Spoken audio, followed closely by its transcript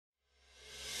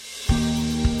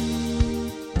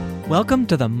Welcome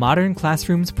to the Modern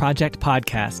Classrooms Project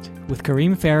podcast with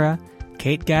Kareem Farah,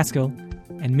 Kate Gaskell,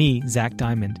 and me, Zach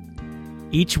Diamond.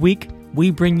 Each week,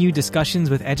 we bring you discussions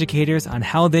with educators on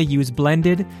how they use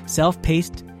blended,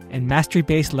 self-paced, and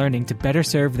mastery-based learning to better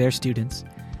serve their students.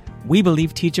 We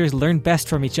believe teachers learn best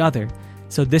from each other,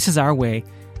 so this is our way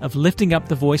of lifting up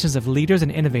the voices of leaders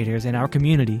and innovators in our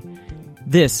community.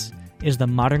 This is the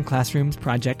Modern Classrooms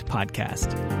Project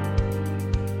podcast.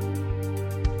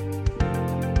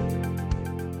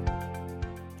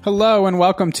 Hello and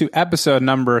welcome to episode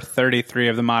number 33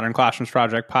 of the Modern Classrooms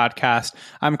Project podcast.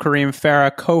 I'm Kareem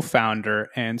Farah, co-founder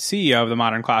and CEO of the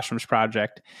Modern Classrooms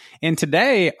Project. And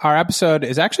today, our episode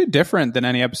is actually different than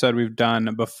any episode we've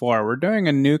done before. We're doing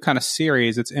a new kind of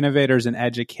series. It's Innovators in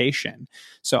Education.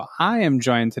 So I am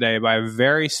joined today by a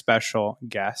very special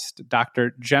guest,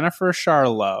 Dr. Jennifer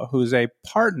Charlot, who's a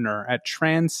partner at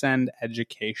Transcend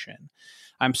Education.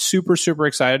 I'm super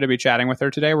excited to be chatting with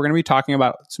her today. We're going to be talking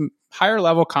about some higher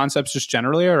level concepts just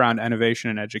generally around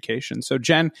innovation and education. So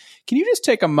Jen, can you just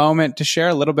take a moment to share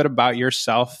a little bit about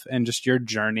yourself and just your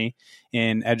journey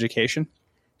in education?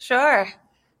 Sure.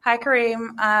 Hi,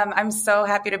 Kareem. I'm so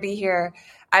happy to be here.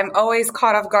 I'm always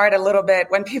caught off guard a little bit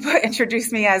when people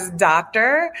introduce me as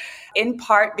doctor, in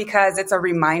part because it's a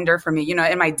reminder for me. You know,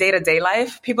 in my day-to-day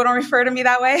life, people don't refer to me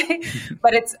that way,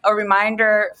 but it's a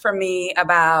reminder for me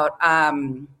about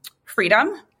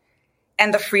freedom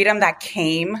and the freedom that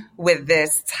came with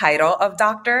this title of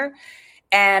doctor.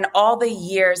 And all the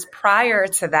years prior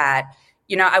to that,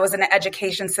 you know, I was in an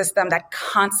education system that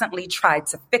constantly tried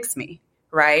to fix me,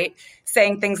 right?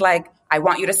 Saying things like, I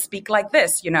want you to speak like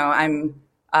this. You know, I'm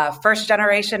first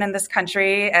generation in this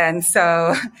country. And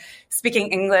so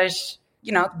speaking English,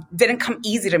 you know, didn't come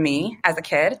easy to me as a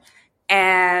kid.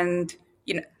 And,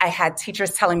 you know, I had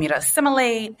teachers telling me to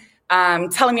assimilate,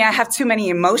 telling me I have too many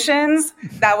emotions.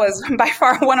 That was by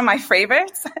far one of my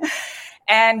favorites.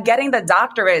 And getting the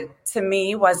doctorate to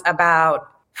me was about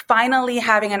finally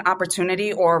having an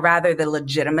opportunity, or rather the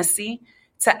legitimacy,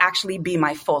 to actually be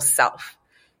my full self.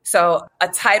 So a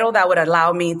title that would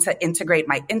allow me to integrate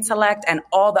my intellect and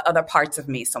all the other parts of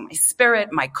me. So my spirit,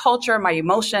 my culture, my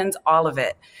emotions, all of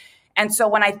it. And so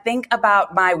when I think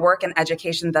about my work in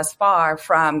education thus far,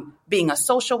 from being a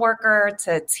social worker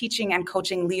to teaching and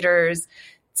coaching leaders,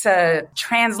 to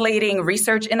translating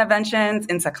research interventions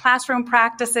into classroom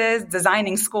practices,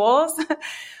 designing schools.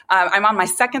 I'm on my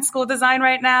second school design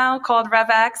right now called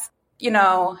RevX. You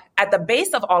know, at the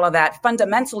base of all of that,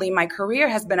 fundamentally, my career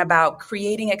has been about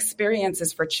creating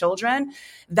experiences for children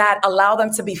that allow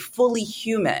them to be fully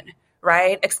human,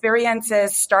 right?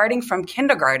 Experiences starting from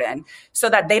kindergarten so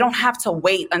that they don't have to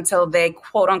wait until they,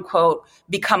 quote unquote,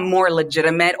 become more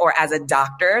legitimate or as a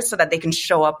doctor so that they can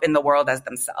show up in the world as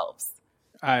themselves.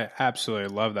 I absolutely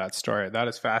love that story. That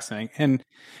is fascinating. And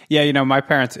yeah, you know, my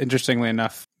parents, interestingly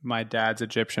enough, my dad's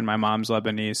Egyptian, my mom's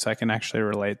Lebanese, so I can actually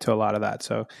relate to a lot of that.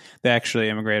 So they actually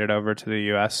immigrated over to the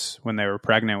U.S. when they were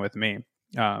pregnant with me.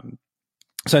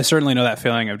 So I certainly know that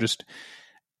feeling of just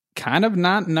kind of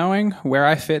not knowing where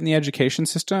I fit in the education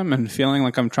system and feeling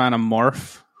like I'm trying to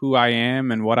morph who I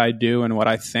am and what I do and what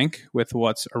I think with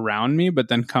what's around me, but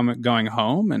then going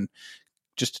home and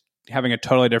just having a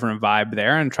totally different vibe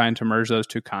there and trying to merge those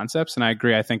two concepts. And I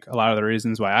agree. I think a lot of the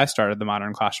reasons why I started the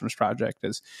Modern Classrooms Project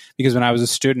is because when I was a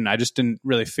student, I just didn't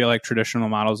really feel like traditional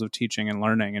models of teaching and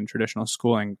learning and traditional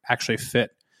schooling actually fit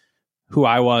who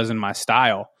I was and my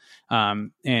style.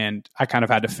 And I kind of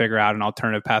had to figure out an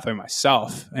alternative pathway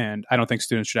myself. And I don't think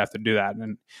students should have to do that.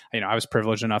 And, you know, I was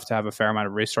privileged enough to have a fair amount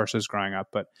of resources growing up,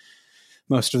 but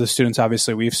most of the students,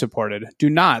 obviously, we've supported do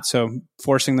not. So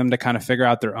forcing them to kind of figure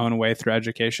out their own way through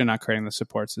education, not creating the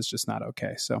supports, is just not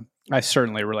okay. So I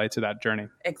certainly relate to that journey.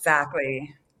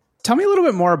 Exactly. Tell me a little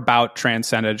bit more about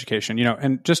Transcend Education, you know,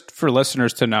 and just for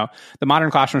listeners to know, the Modern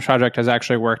Classrooms Project has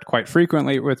actually worked quite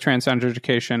frequently with Transcend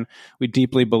Education. We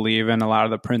deeply believe in a lot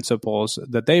of the principles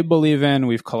that they believe in.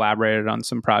 We've collaborated on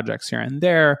some projects here and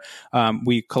there.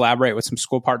 We collaborate with some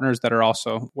school partners that are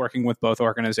also working with both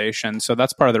organizations. So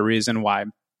that's part of the reason why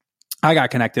I got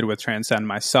connected with Transcend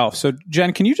myself. So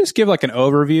Jen, can you just give like an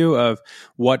overview of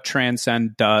what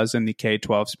Transcend does in the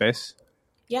K-12 space?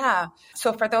 Yeah.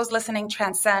 So for those listening,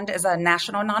 Transcend is a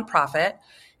national nonprofit,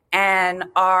 and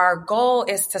our goal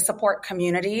is to support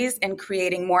communities in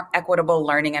creating more equitable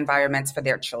learning environments for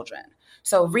their children.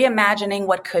 So reimagining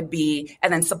what could be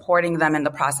and then supporting them in the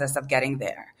process of getting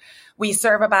there. We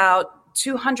serve about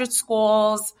 200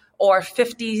 schools or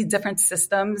 50 different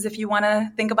systems, if you want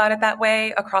to think about it that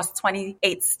way, across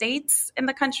 28 states in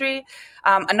the country.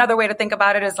 Another way to think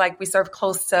about it is like we serve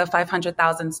close to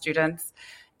 500,000 students.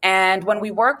 And when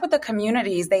we work with the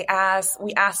communities, we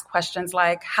ask questions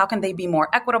like, how can they be more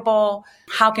equitable?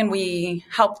 How can we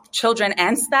help children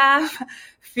and staff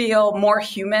feel more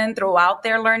human throughout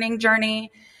their learning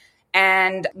journey?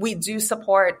 And we do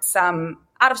support some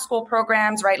out-of-school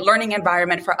programs, right? Learning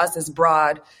environment for us is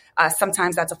broad.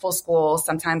 Sometimes that's a full school,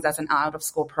 sometimes that's an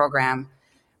out-of-school program.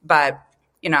 But,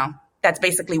 that's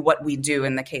basically what we do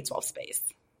in the K-12 space.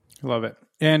 Love it.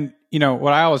 And,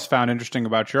 what I always found interesting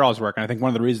about your all's work, and I think one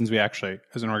of the reasons we actually,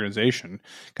 as an organization,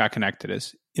 got connected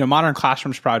is, Modern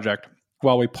Classrooms Project,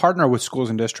 while we partner with schools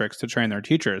and districts to train their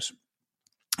teachers,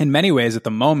 in many ways at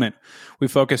the moment, we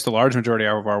focused a large majority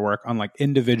of our work on like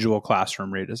individual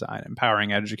classroom redesign,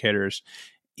 empowering educators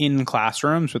in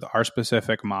classrooms with our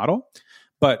specific model.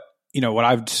 But what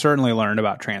I've certainly learned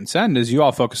about Transcend is you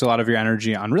all focus a lot of your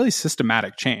energy on really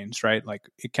systematic change, right? Like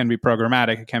it can be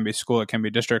programmatic, it can be school, it can be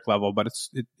district level, but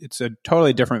it's a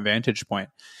totally different vantage point.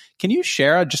 Can you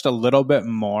share just a little bit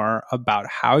more about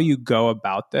how you go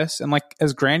about this? And like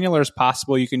as granular as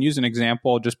possible, you can use an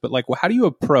example, but like, well, how do you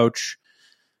approach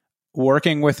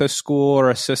working with a school or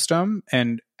a system,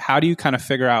 and how do you kind of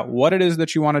figure out what it is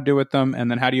that you want to do with them? And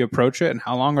then how do you approach it, and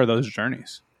how long are those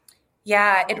journeys?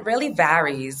 Yeah, it really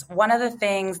varies. One of the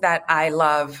things that I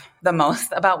love the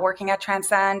most about working at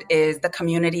Transcend is the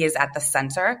community is at the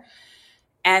center.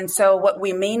 And so what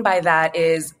we mean by that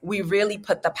is we really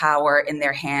put the power in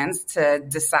their hands to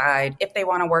decide if they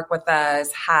want to work with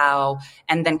us, how,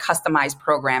 and then customize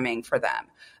programming for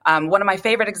them. One of my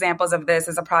favorite examples of this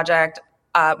is a project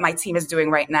my team is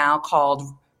doing right now called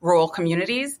Rural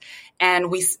Communities. And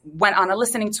we went on a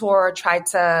listening tour, tried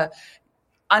to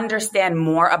understand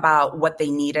more about what they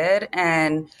needed.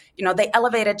 And, they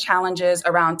elevated challenges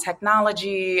around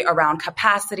technology, around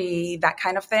capacity, that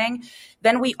kind of thing.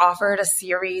 Then we offered a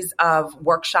series of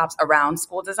workshops around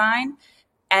school design,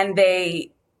 and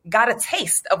they got a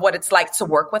taste of what it's like to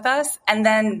work with us and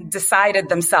then decided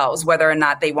themselves whether or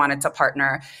not they wanted to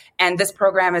partner. And this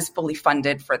program is fully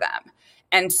funded for them.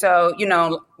 And so,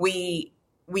 we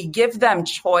give them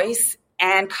choice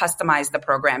and customize the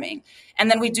programming. And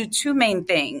then we do two main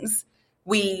things.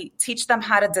 We teach them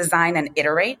how to design and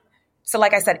iterate. So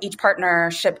like I said, each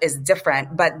partnership is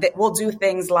different, but we'll do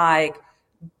things like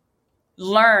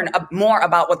learn more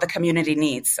about what the community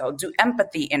needs. So do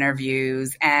empathy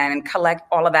interviews and collect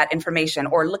all of that information,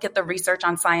 or look at the research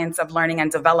on science of learning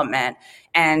and development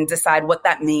and decide what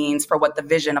that means for what the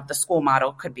vision of the school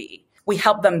model could be. We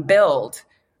help them build,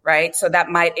 right? So that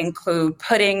might include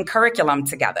putting curriculum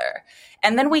together.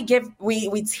 And then we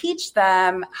teach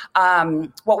them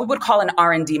what we would call an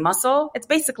R&D muscle. It's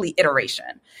basically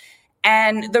iteration.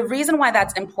 And the reason why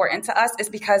that's important to us is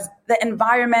because the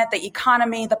environment, the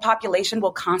economy, the population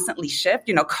will constantly shift.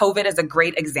 COVID is a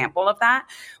great example of that,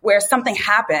 where something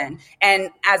happened.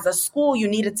 And as a school, you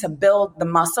needed to build the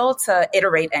muscle to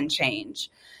iterate and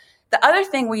change. The other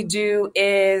thing we do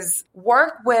is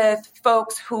work with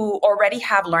folks who already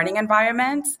have learning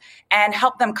environments and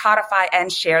help them codify and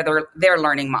share their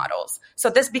learning models. So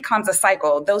this becomes a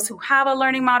cycle. Those who have a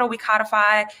learning model, we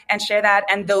codify and share that.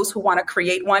 And those who want to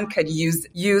create one could use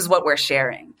what we're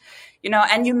sharing.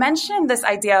 And you mentioned this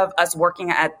idea of us working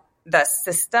at the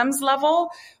systems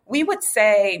level. We would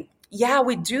say, yeah,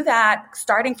 we do that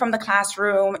starting from the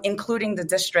classroom, including the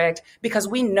district, because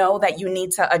we know that you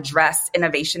need to address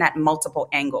innovation at multiple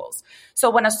angles. So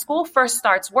when a school first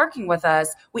starts working with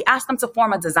us, we ask them to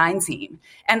form a design team.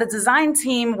 And the design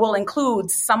team will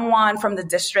include someone from the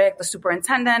district, the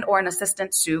superintendent or an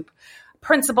assistant sup,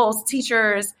 principals,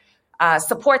 teachers,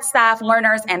 support staff,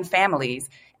 learners, and families.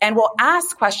 And we'll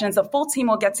ask questions. The full team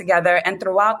will get together, and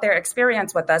throughout their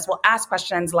experience with us, we'll ask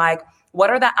questions like, what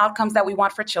are the outcomes that we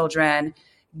want for children?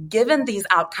 Given these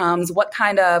outcomes, what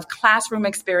kind of classroom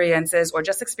experiences or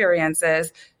just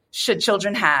experiences should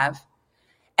children have?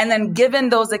 And then given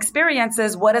those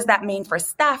experiences, what does that mean for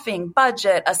staffing,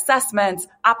 budget, assessments,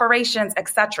 operations,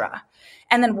 etc.?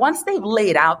 And then once they've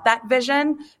laid out that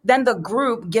vision, then the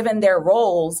group, given their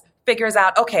roles, figures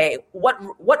out, okay,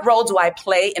 what role do I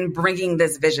play in bringing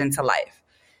this vision to life?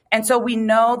 And so we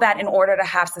know that in order to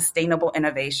have sustainable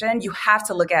innovation, you have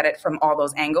to look at it from all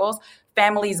those angles.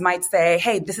 Families might say,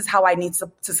 hey, this is how I need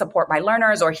to support my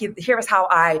learners, or here is how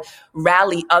I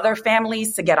rally other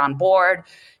families to get on board.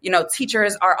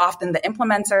 Teachers are often the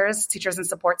implementers, teachers and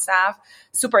support staff.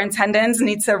 Superintendents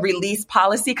need to release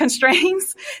policy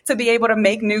constraints to be able to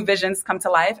make new visions come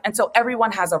to life. And so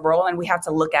everyone has a role, and we have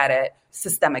to look at it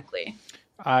systemically.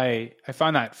 I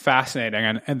find that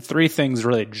fascinating. And three things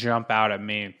really jump out at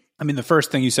me. I mean, the first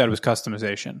thing you said was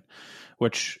customization,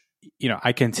 which,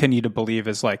 I continue to believe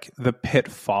is like the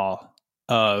pitfall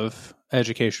of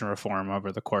education reform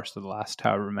over the course of the last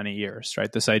however many years,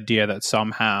 right? This idea that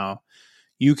somehow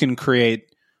you can create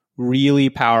really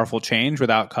powerful change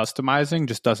without customizing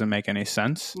just doesn't make any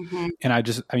sense. Mm-hmm.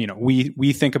 And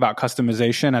we think about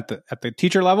customization at the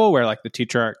teacher level, where like the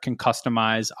teacher can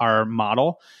customize our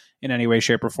model in any way,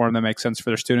 shape, or form that makes sense for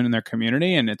their student and their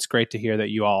community. And it's great to hear that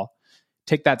you all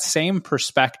take that same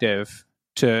perspective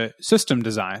to system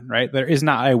design, right? There is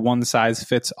not a one size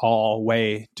fits all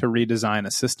way to redesign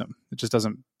a system. It just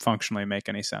doesn't functionally make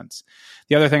any sense.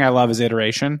 The other thing I love is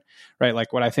iteration, right?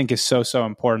 Like what I think is so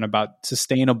important about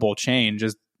sustainable change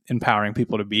is empowering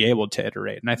people to be able to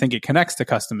iterate. And I think it connects to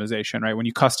customization, right? When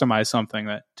you customize something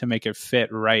to make it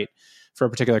fit right for a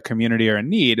particular community or a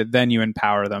need, then you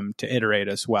empower them to iterate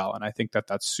as well. And I think that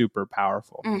that's super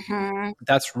powerful. Mm-hmm.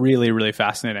 That's really, really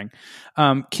fascinating.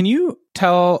 Can you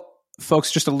tell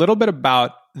folks just a little bit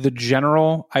about the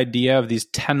general idea of these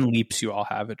 10 leaps you all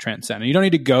have at Transcend? And you don't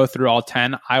need to go through all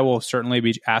 10. I will certainly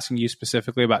be asking you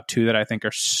specifically about 2 that I think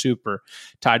are super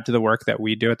tied to the work that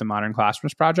we do at the Modern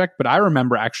Classrooms Project. But I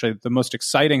remember actually the most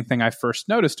exciting thing I first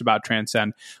noticed about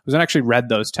Transcend was when I actually read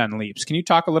those 10 leaps. Can you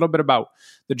talk a little bit about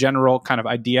the general kind of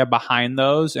idea behind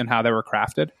those and how they were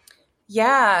crafted?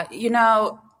 Yeah,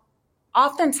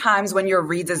 oftentimes when you're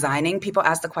redesigning, people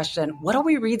ask the question, what are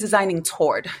we redesigning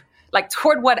toward? Like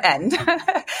toward what end?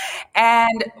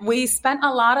 And we spent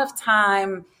a lot of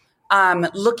time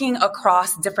looking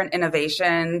across different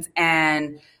innovations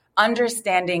and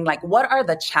understanding like what are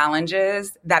the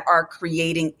challenges that are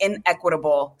creating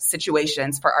inequitable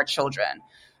situations for our children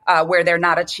where they're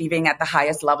not achieving at the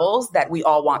highest levels that we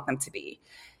all want them to be.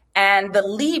 And the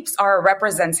leaps are a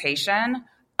representation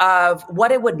of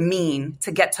what it would mean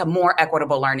to get to more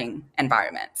equitable learning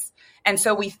environments. And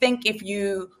so we think if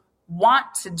you want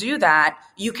to do that,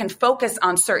 you can focus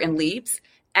on certain leaps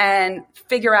and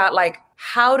figure out like,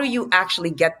 how do you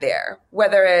actually get there?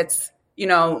 Whether it's,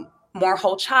 more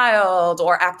whole child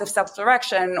or active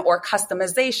self-direction or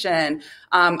customization.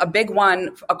 A big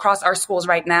one across our schools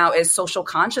right now is social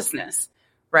consciousness,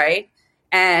 right?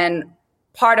 And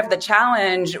part of the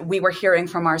challenge we were hearing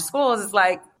from our schools is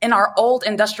like, in our old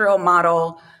industrial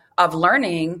model of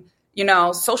learning,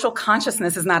 social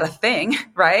consciousness is not a thing,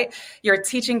 right? You're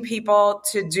teaching people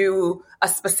to do a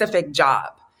specific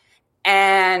job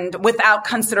and without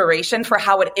consideration for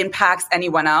how it impacts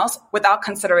anyone else, without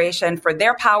consideration for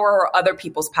their power or other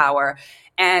people's power.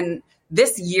 And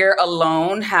this year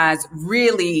alone has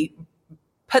really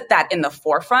put that in the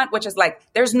forefront, which is like,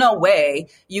 there's no way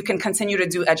you can continue to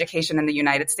do education in the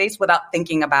United States without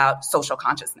thinking about social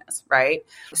consciousness, right?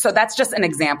 So that's just an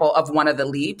example of one of the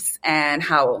leaps and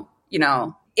how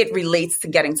it relates to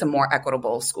getting to more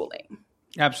equitable schooling.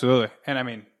 Absolutely. And I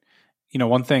mean,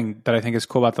 one thing that I think is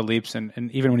cool about the leaps, and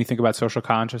even when you think about social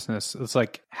consciousness, it's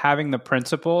like having the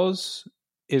principles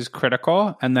is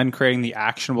critical, and then creating the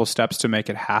actionable steps to make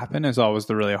it happen is always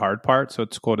the really hard part. So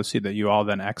it's cool to see that you all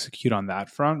then execute on that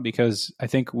front, because I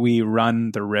think we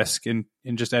run the risk in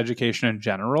just education in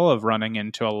general of running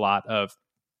into a lot of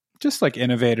just like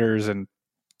innovators and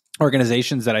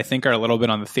organizations that I think are a little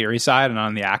bit on the theory side and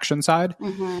on the action side.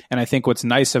 Mm-hmm. And I think what's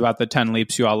nice about the 10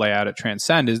 leaps you all lay out at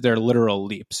Transcend is they're literal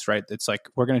leaps, right? It's like,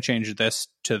 we're going to change this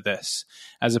to this,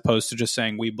 as opposed to just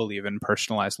saying we believe in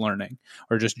personalized learning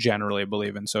or just generally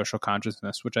believe in social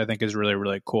consciousness, which I think is really,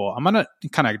 really cool. I want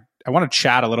to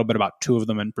chat a little bit about 2 of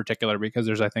them in particular, because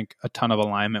there's, I think, a ton of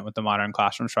alignment with the Modern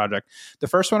Classrooms Project. The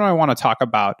first one I want to talk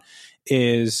about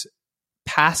is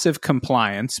passive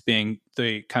compliance, being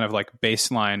the kind of like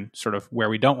baseline sort of where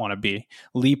we don't want to be,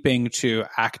 leaping to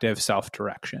active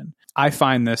self-direction. I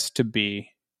find this to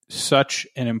be such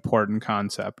an important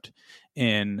concept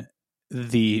in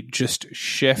the just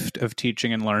shift of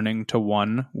teaching and learning to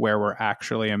one where we're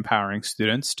actually empowering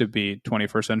students to be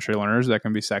 21st century learners that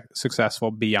can be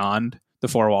successful beyond the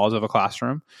 4 walls of a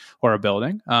classroom or a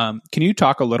building. Can you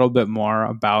talk a little bit more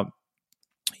about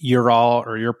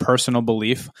your personal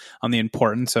belief on the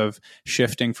importance of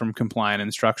shifting from compliant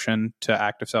instruction to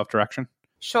active self-direction?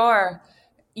 Sure.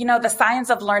 The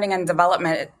science of learning and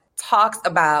development talks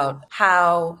about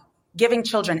how giving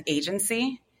children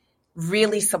agency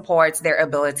really supports their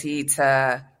ability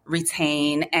to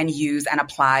retain and use and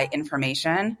apply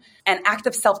information. And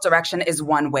active self-direction is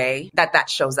one way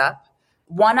that shows up.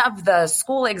 One of the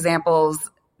school examples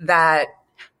that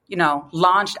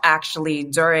launched actually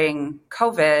during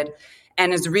COVID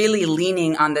and is really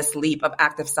leaning on this leap of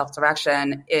active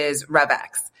self-direction is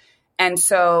RevX. And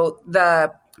so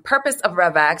the purpose of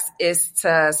RevX is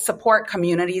to support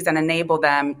communities and enable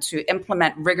them to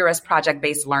implement rigorous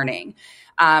project-based learning.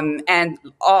 And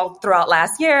all throughout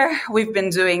last year, we've been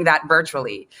doing that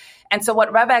virtually. And so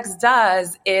what RevX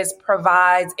does is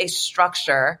provides a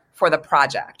structure for the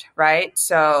project, right?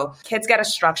 So kids get a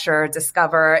structure: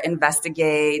 discover,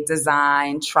 investigate,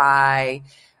 design, try,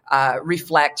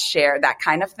 reflect, share, that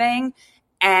kind of thing.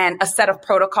 And a set of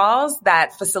protocols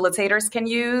that facilitators can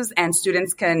use and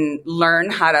students can learn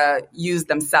how to use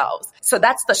themselves. So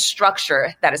that's the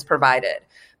structure that is provided.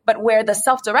 But where the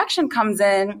self-direction comes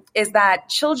in is that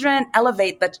children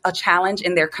elevate a challenge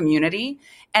in their community,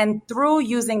 and through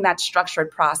using that structured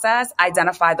process,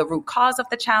 identify the root cause of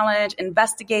the challenge,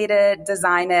 investigate it,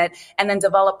 design it, and then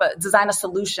design a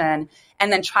solution,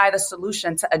 and then try the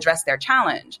solution to address their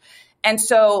challenge. And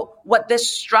so what this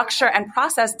structure and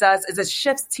process does is it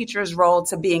shifts teachers' role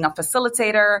to being a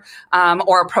facilitator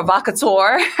or a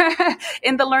provocateur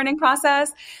in the learning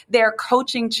process. They're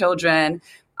coaching children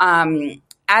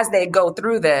as they go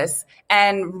through this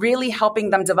and really helping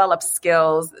them develop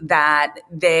skills that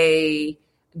they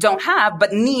don't have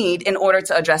but need in order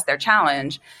to address their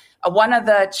challenge. One of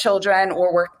the children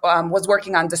was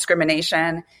working on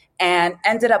discrimination and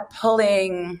ended up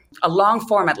pulling a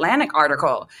long-form Atlantic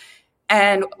article.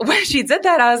 And when she did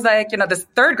that, I was like, this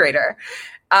third grader.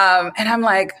 And I'm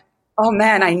like, oh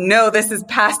man, I know this is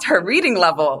past her reading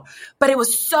level. But it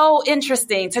was so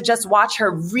interesting to just watch her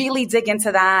really dig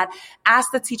into that, ask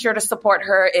the teacher to support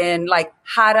her in like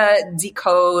how to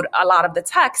decode a lot of the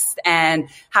text and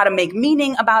how to make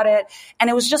meaning about it. And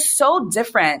it was just so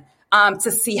different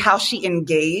to see how she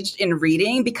engaged in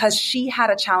reading because she had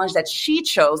a challenge that she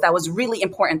chose that was really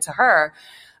important to her.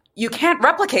 You can't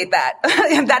replicate that.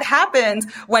 And that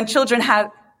happens when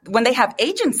when they have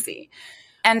agency.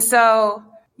 And so,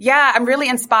 yeah, I'm really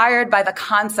inspired by the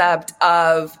concept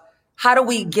of how do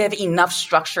we give enough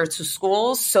structure to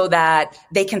schools so that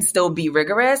they can still be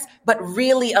rigorous, but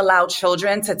really allow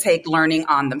children to take learning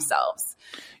on themselves.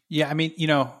 Yeah, I mean,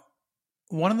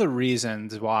 one of the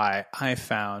reasons why I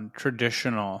found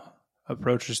traditional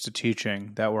approaches to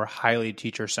teaching that were highly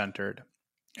teacher-centered,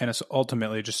 and it's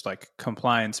ultimately just like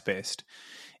compliance-based,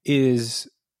 is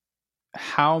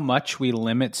how much we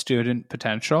limit student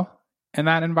potential in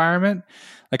that environment.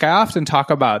 Like I often talk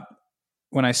about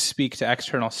when I speak to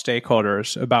external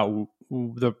stakeholders about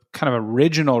the kind of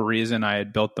original reason I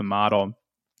had built the model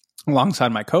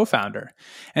alongside my co-founder.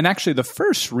 And actually the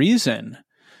first reason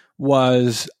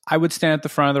was I would stand at the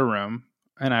front of the room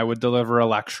and I would deliver a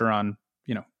lecture on,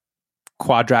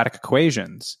 quadratic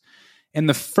equations. And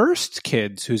the first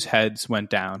kids whose heads went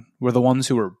down were the ones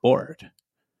who were bored.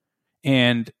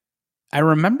 And I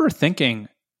remember thinking,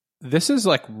 this is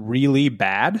like really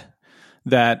bad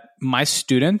that my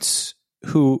students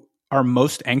who are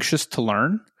most anxious to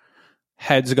learn,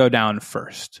 heads go down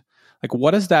first. Like,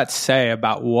 what does that say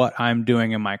about what I'm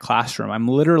doing in my classroom? I'm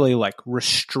literally like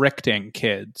restricting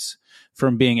kids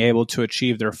from being able to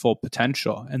achieve their full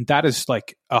potential. And that is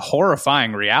like a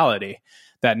horrifying reality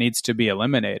that needs to be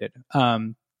eliminated.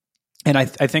 And I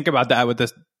think about that with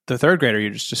the third grader you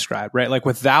just described, right? Like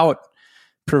without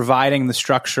providing the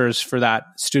structures for that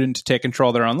student to take control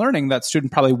of their own learning, that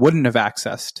student probably wouldn't have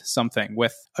accessed something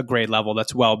with a grade level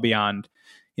that's well beyond,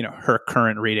 her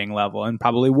current reading level, and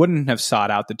probably wouldn't have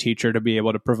sought out the teacher to be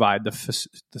able to provide the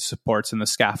supports and the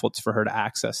scaffolds for her to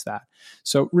access that.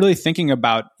 So really thinking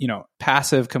about,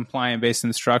 passive compliant-based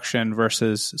instruction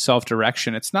versus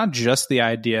self-direction, it's not just the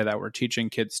idea that we're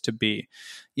teaching kids to be,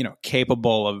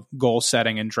 capable of goal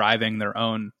setting and driving their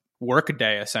own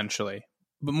workday essentially.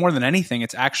 But more than anything,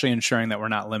 it's actually ensuring that we're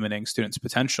not limiting students'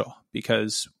 potential,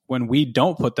 because when we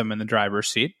don't put them in the driver's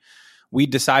seat, we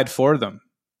decide for them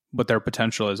what their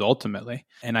potential is ultimately.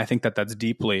 And I think that that's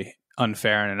deeply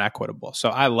unfair and inequitable. So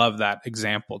I love that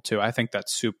example too. I think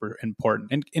that's super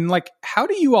important. And like, how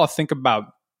do you all think about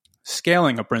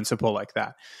scaling a principle like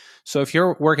that? So if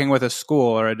you're working with a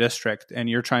school or a district and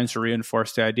you're trying to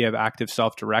reinforce the idea of active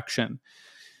self-direction,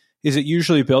 is it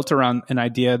usually built around an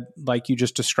idea like you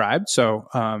just described? So,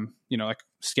 like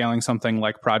scaling something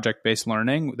like project-based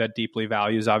learning that deeply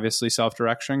values, obviously,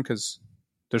 self-direction, because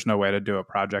there's no way to do a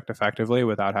project effectively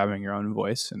without having your own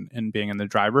voice and being in the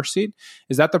driver's seat.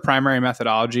 Is that the primary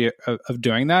methodology of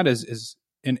doing that?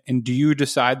 And do you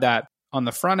decide that on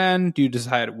the front end? Do you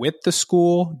decide with the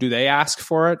school? Do they ask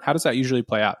for it? How does that usually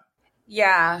play out?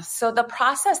 Yeah. So the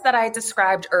process that I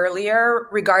described earlier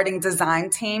regarding design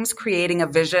teams creating a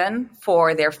vision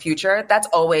for their future, that's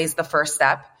always the first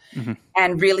step,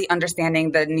 and really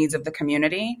understanding the needs of the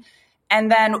community.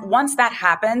 And then once that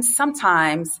happens,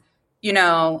 sometimes,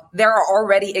 there are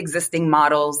already existing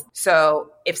models.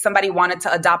 So if somebody wanted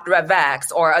to adopt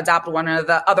RevX or adopt one of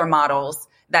the other models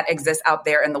that exist out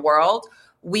there in the world,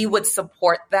 we would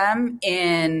support them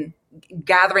in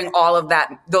gathering all of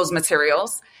those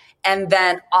materials and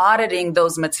then auditing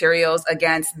those materials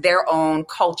against their own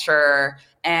culture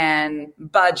and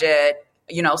budget,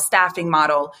 staffing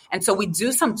model. And so we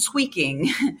do some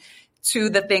tweaking to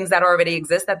the things that already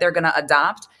exist that they're going to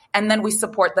adopt. And then we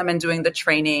support them in doing the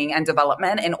training and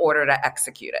development in order to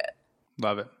execute it.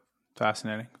 Love it.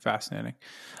 Fascinating.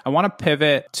 I want to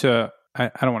pivot to, I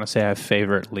don't want to say I have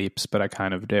favorite leaps, but I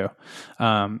kind of do.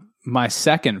 My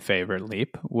second favorite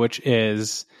leap, which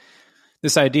is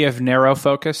this idea of narrow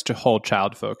focus to whole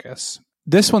child focus.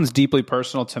 This one's deeply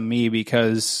personal to me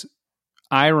because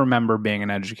I remember being an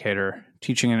educator,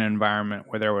 teaching in an environment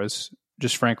where there was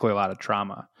just frankly a lot of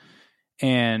trauma.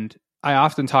 And I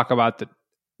often talk about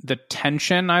the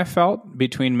tension I felt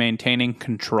between maintaining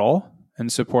control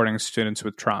and supporting students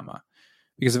with trauma.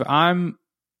 Because if I'm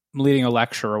leading a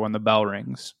lecture when the bell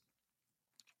rings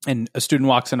and a student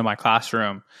walks into my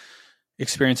classroom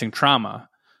experiencing trauma,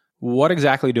 what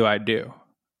exactly do I do?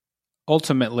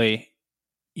 Ultimately,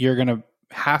 you're going to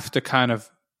have to kind of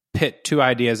pit two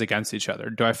ideas against each other.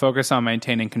 Do I focus on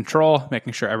maintaining control,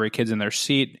 making sure every kid's in their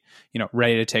seat,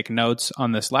 ready to take notes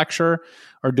on this lecture?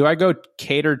 Or do I go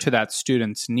cater to that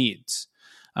student's needs?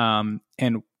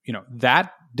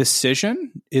 That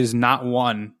decision is not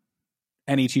one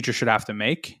any teacher should have to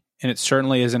make. And it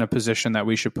certainly isn't a position that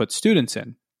we should put students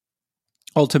in.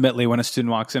 Ultimately, when a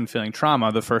student walks in feeling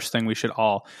trauma, the first thing we should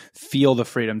all feel the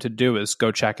freedom to do is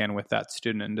go check in with that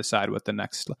student and decide what the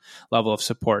next level of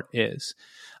support is.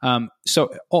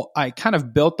 So I kind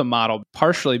of built the model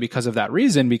partially because of that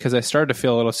reason, because I started to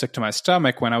feel a little sick to my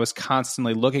stomach when I was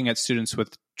constantly looking at students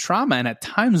with trauma and at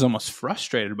times almost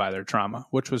frustrated by their trauma,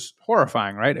 which was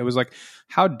horrifying, right? It was like,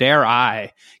 how dare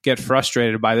I get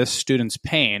frustrated by this student's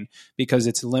pain because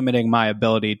it's limiting my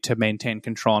ability to maintain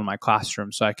control in my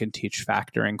classroom so I can teach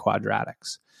factoring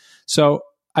quadratics. So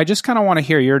I just kind of want to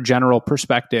hear your general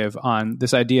perspective on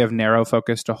this idea of narrow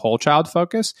focus to whole child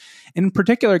focus. In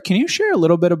particular, can you share a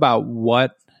little bit about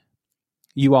what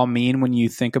you all mean when you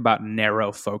think about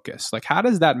narrow focus? Like, how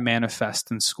does that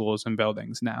manifest in schools and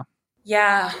buildings now?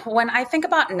 Yeah, when I think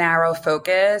about narrow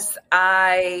focus,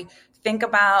 I think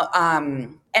about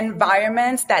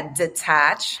environments that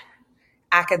detach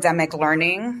academic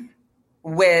learning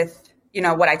with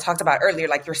what I talked about earlier,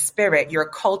 like your spirit, your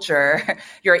culture,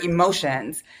 your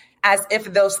emotions, as if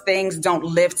those things don't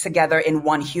live together in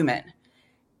one human.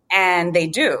 And they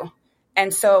do.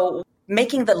 And so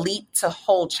making the leap to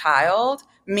whole child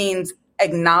means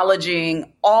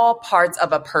acknowledging all parts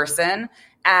of a person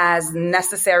as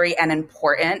necessary and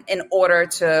important in order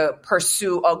to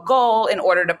pursue a goal, in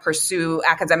order to pursue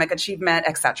academic achievement,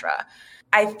 etc.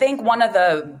 I think one of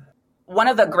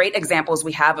the great examples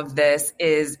we have of this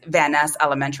is Van Ness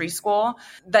Elementary School.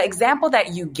 The example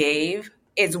that you gave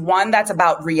is one that's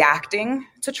about reacting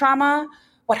to trauma.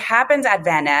 What happens at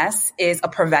Van Ness is a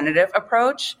preventative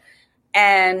approach.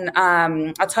 And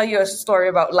I'll tell you a story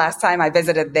about last time I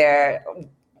visited there,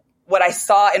 what I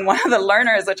saw in one of the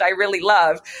learners, which I really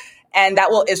loved. And that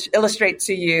will illustrate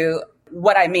to you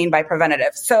what I mean by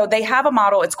preventative. So they have a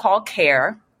model, it's called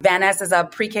CARE. Van Ness is a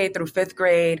pre-K through fifth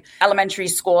grade elementary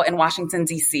school in Washington,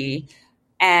 D.C.,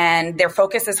 and their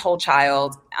focus is whole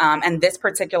child. And this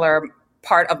particular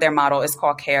part of their model is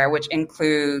called CARE, which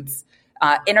includes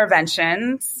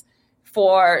interventions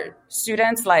for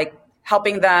students, like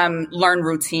helping them learn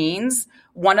routines.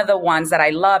 One of the ones that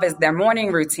I love is their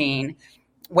morning routine,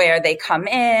 where they come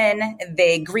in,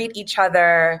 they greet each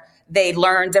other, they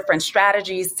learn different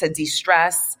strategies to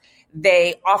de-stress,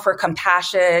 they offer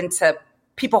compassion to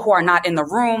people who are not in the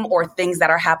room or things that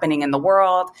are happening in the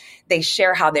world. They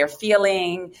share how they're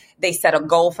feeling. They set a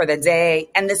goal for the day.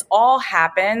 And this all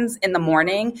happens in the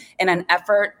morning in an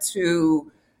effort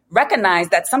to recognize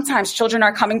that sometimes children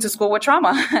are coming to school with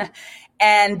trauma.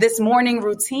 And this morning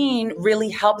routine really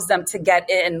helps them to get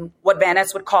in what Van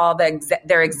Ness would call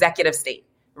their executive state,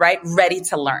 right? Ready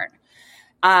to learn.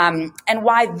 And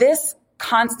why this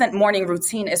constant morning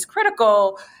routine is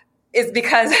critical is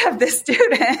because of this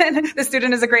student. The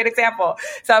student is a great example.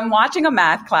 So I'm watching a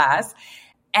math class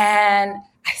and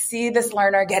I see this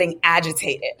learner getting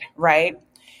agitated, right?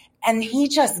 And he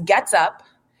just gets up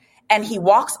and he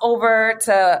walks over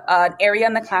to an area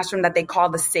in the classroom that they call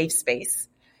the safe space.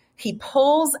 He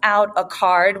pulls out a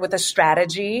card with a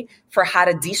strategy for how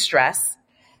to de-stress.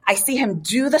 I see him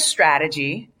do the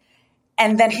strategy,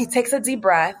 and then he takes a deep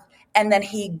breath, and then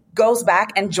he goes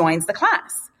back and joins the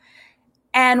class.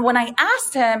 And when I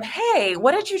asked him, hey,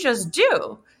 what did you just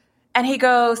do? And he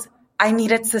goes, I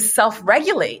needed to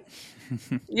self-regulate,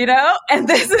 and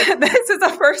this is a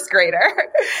first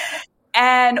grader.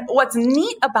 And what's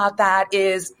neat about that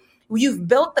is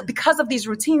because of these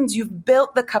routines, you've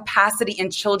built the capacity in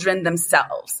children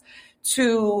themselves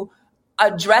to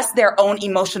address their own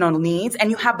emotional needs. And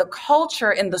you have the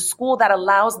culture in the school that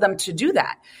allows them to do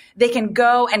that. They can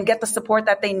go and get the support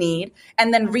that they need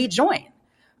and then rejoin.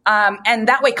 And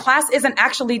that way class isn't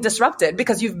actually disrupted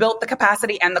because you've built the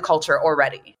capacity and the culture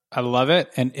already. I love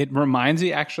it. And it reminds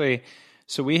me actually,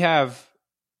 so we have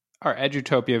our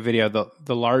Edutopia video,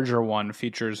 the larger one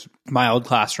features my old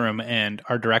classroom and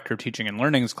our director of teaching and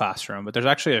learning's classroom, but there's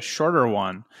actually a shorter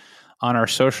one on our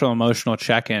social emotional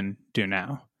check-in Do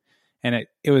Now. And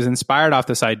it was inspired off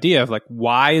this idea of like,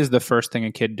 why is the first thing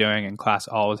a kid doing in class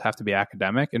always have to be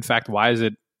academic? In fact, why is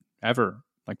it ever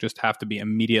like just have to be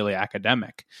immediately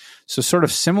academic? So sort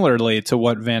of similarly to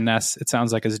what Van Ness, it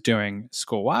sounds like, is doing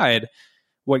school-wide,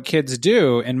 what kids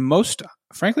do, and most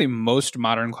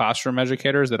modern classroom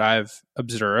educators that I've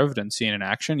observed and seen in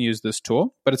action use this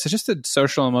tool, but it's just a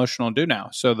social emotional Do Now.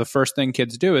 So the first thing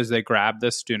kids do is they grab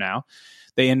this Do Now,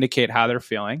 they indicate how they're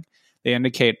feeling, they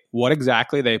indicate what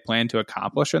exactly they plan to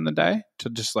accomplish in the day to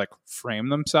just like frame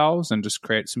themselves and just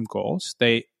create some goals.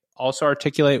 They also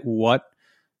articulate what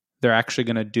they're actually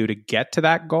going to do to get to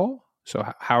that goal. So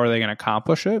how are they going to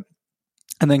accomplish it?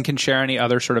 And then can share any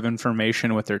other sort of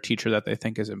information with their teacher that they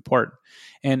think is important.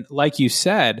 And like you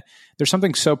said, there's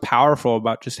something so powerful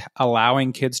about just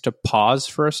allowing kids to pause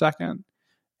for a second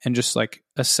and just like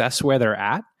assess where they're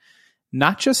at,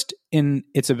 not just in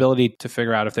its ability to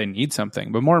figure out if they need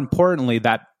something, but more importantly,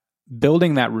 that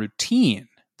building that routine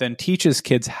then teaches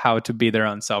kids how to be their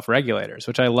own self-regulators,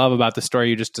 which I love about the story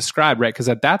you just described, right? Because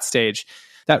at that stage,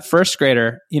 that first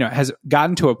grader, has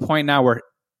gotten to a point now where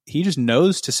he just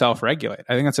knows to self-regulate.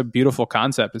 I think that's a beautiful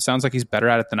concept. It sounds like he's better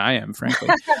at it than I am, frankly.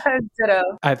 Ditto.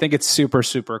 I think it's super,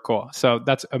 super cool. So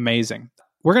that's amazing.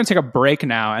 We're going to take a break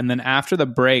now. And then after the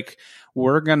break,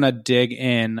 we're going to dig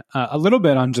in a little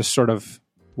bit on just sort of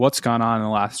what's gone on in the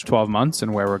last 12 months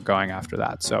and where we're going after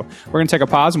that. So we're going to take a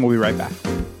pause and we'll be right back.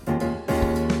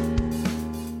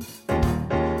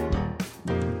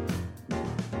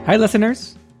 Hi,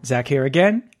 listeners. Zach here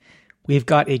again. We've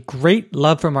got a great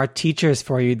love from our teachers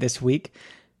for you this week.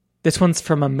 This one's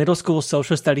from a middle school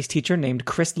social studies teacher named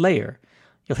Chris Layer.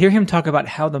 You'll hear him talk about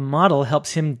how the model helps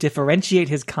him differentiate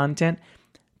his content,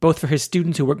 both for his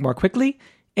students who work more quickly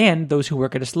and those who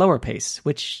work at a slower pace,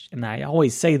 which, and I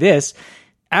always say this,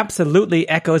 absolutely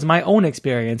echoes my own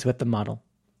experience with the model.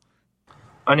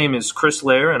 My name is Chris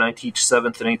Layer, and I teach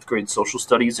 7th and 8th grade social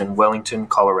studies in Wellington,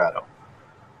 Colorado.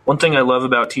 One thing I love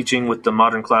about teaching with the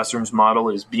Modern Classrooms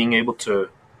model is being able to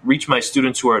reach my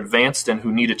students who are advanced and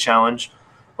who need a challenge,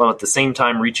 while at the same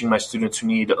time reaching my students who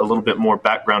need a little bit more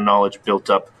background knowledge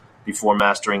built up before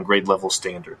mastering grade level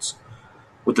standards.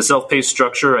 With the self-paced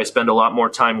structure, I spend a lot more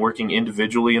time working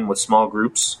individually and with small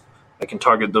groups. I can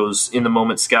target those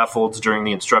in-the-moment scaffolds during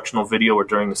the instructional video or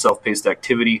during the self-paced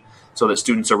activity so that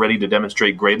students are ready to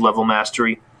demonstrate grade level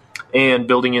mastery, and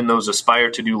building in those aspire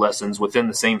to do lessons within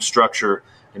the same structure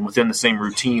and within the same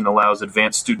routine allows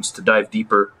advanced students to dive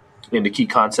deeper into key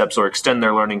concepts or extend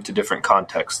their learning to different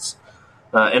contexts.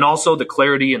 And also the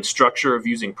clarity and structure of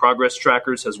using progress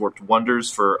trackers has worked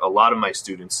wonders for a lot of my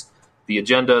students. The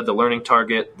agenda, the learning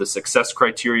target, the success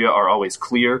criteria are always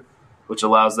clear, which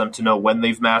allows them to know when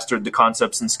they've mastered the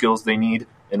concepts and skills they need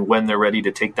and when they're ready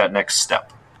to take that next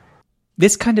step.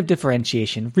 This kind of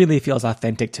differentiation really feels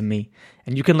authentic to me,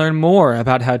 and you can learn more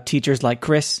about how teachers like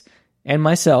Chris and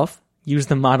myself use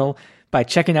the model by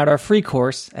checking out our free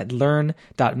course at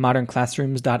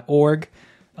learn.modernclassrooms.org,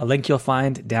 a link you'll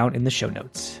find down in the show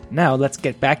notes. Now let's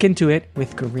get back into it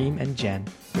with Kareem and Jen.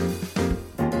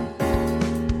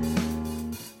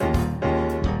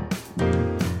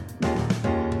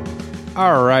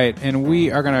 All right, and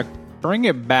we are going to bring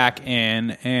it back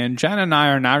in, and Jen and I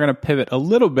are now going to pivot a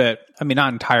little bit, I mean,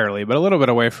 not entirely, but a little bit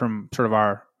away from sort of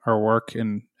our work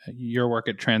and your work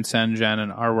at Transcend, Jen,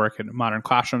 and our work at Modern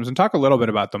Classrooms, and talk a little bit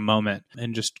about the moment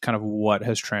and just kind of what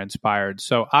has transpired.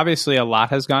 So obviously a lot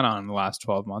has gone on in the last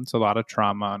 12 months, a lot of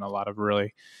trauma and a lot of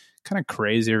really kind of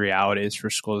crazy realities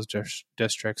for schools,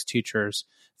 districts, teachers,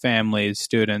 families,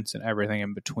 students, and everything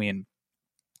in between.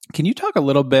 Can you talk a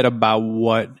little bit about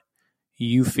what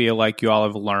you feel like you all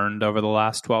have learned over the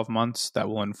last 12 months that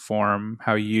will inform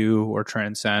how you or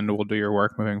Transcend will do your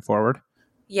work moving forward?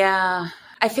 Yeah,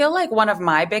 I feel like one of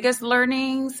my biggest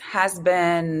learnings has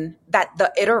been that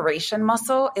the iteration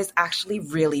muscle is actually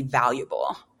really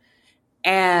valuable.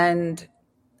 And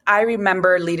I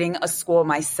remember leading a school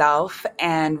myself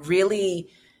and really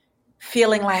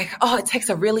feeling like, oh, it takes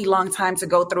a really long time to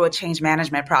go through a change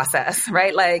management process,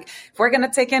 right? Like if we're going to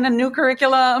take in a new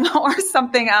curriculum or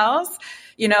something else,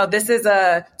 this is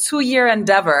a 2-year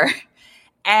endeavor.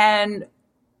 And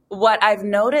what I've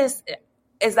noticed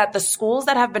is that the schools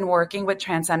that have been working with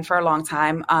Transcend for a long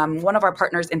time, one of our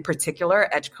partners in particular,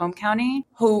 Edgecombe County,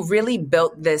 who really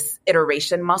built this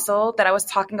iteration muscle that I was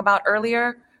talking about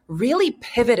earlier, really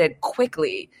pivoted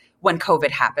quickly when COVID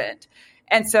happened.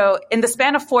 And so in the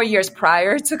span of 4 years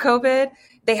prior to COVID,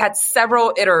 they had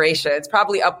several iterations,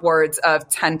 probably upwards of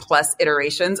 10 plus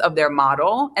iterations of their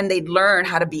model, and they'd learn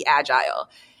how to be agile.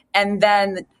 And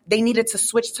then they needed to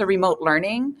switch to remote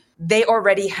learning. They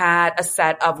already had a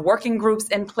set of working groups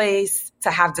in place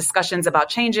to have discussions about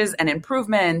changes and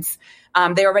improvements.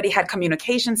 They already had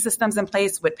communication systems in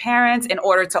place with parents in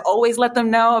order to always let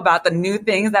them know about the new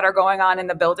things that are going on in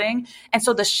the building. And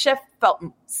so the shift felt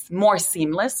more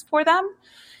seamless for them.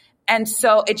 And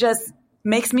so it just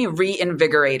makes me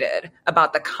reinvigorated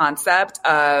about the concept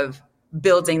of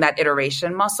building that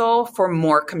iteration muscle for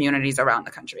more communities around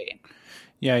the country.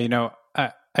 Yeah,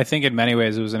 I think in many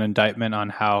ways it was an indictment on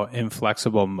how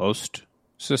inflexible most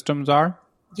systems are.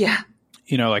 Yeah.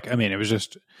 It was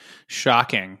just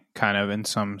shocking kind of in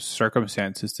some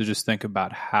circumstances to just think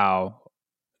about how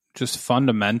just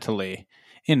fundamentally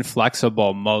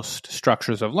inflexible most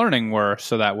structures of learning were,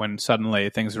 so that when suddenly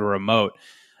things were remote,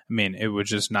 it was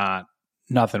just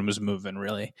nothing was moving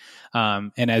really.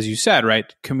 And as you said,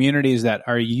 right, communities that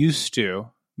are used to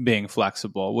being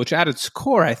flexible, which at its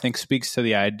core, I think speaks to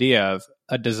the idea of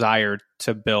a desire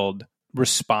to build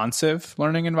responsive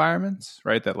learning environments,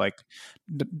 right? That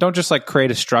don't just create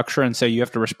a structure and say you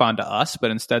have to respond to us, but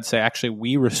instead say, actually,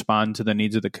 we respond to the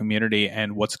needs of the community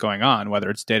and what's going on, whether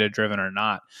it's data driven or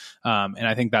not. And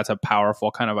I think that's a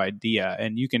powerful kind of idea.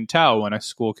 And you can tell when a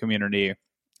school community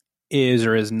is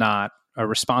or is not a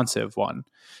responsive one.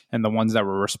 And the ones that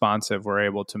were responsive were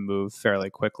able to move fairly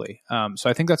quickly. So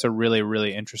I think that's a really,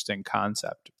 really interesting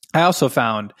concept. I also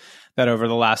found that over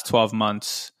the last 12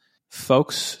 months,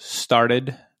 folks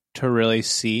started to really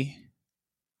see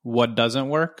what doesn't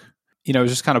work. It was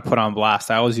just kind of put on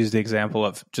blast. I always use the example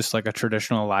of just a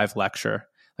traditional live lecture,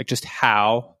 just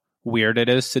how weird it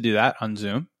is to do that on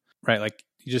Zoom, right?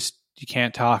 You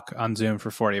can't talk on Zoom for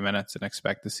 40 minutes and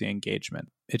expect to see engagement.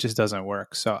 It just doesn't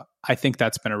work. So I think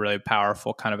that's been a really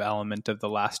powerful kind of element of the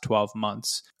last 12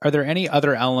 months. Are there any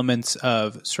other elements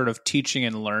of sort of teaching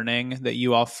and learning that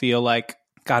you all feel like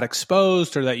got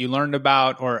exposed or that you learned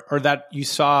about or that you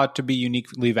saw to be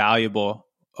uniquely valuable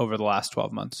over the last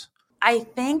 12 months? I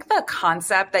think the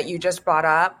concept that you just brought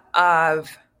up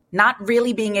of not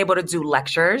really being able to do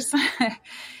lectures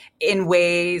in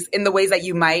the ways that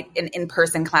you might in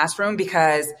in-person classroom,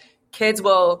 because kids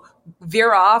will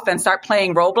veer off and start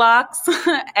playing Roblox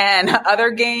and other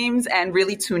games and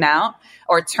really tune out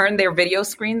or turn their video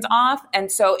screens off.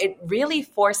 And so it really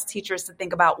forced teachers to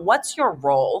think about what's your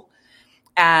role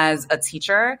as a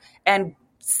teacher, and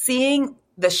seeing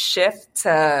the shift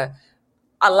to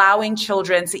allowing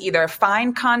children to either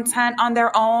find content on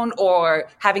their own or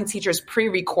having teachers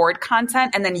pre-record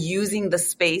content and then using the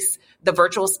space, the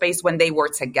virtual space when they were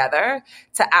together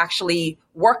to actually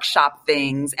workshop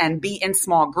things and be in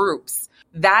small groups.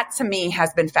 That to me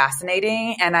has been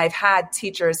fascinating. And I've had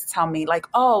teachers tell me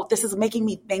oh, this is making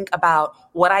me think about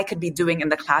what I could be doing in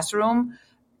the classroom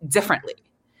differently.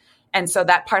 And so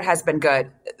that part has been good.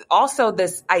 Also,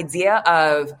 this idea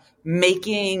of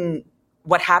making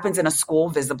what happens in a school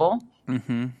visible.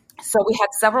 Mm-hmm. So we had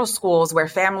several schools where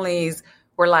families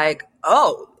were like,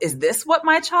 oh, is this what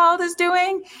my child is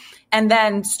doing? And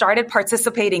then started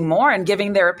participating more and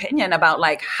giving their opinion about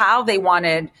how they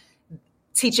wanted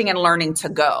teaching and learning to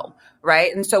go,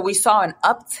 right? And so we saw an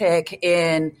uptick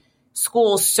in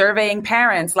schools surveying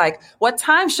parents, what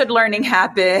time should learning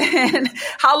happen?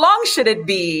 How long should it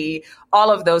be?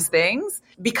 All of those things,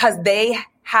 because they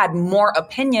had more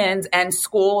opinions and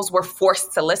schools were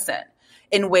forced to listen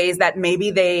in ways that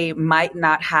maybe they might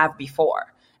not have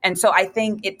before. And so I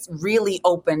think it's really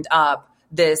opened up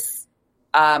this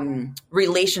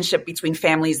relationship between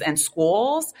families and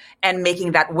schools and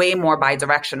making that way more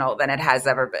bidirectional than it has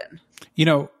ever been.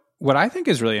 What I think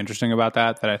is really interesting about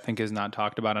that I think is not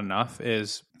talked about enough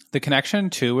is the connection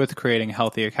too with creating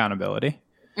healthy accountability.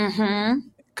 Mm-hmm.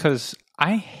 Because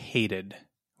I hated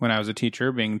when I was a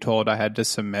teacher being told I had to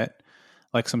submit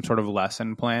some sort of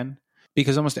lesson plan,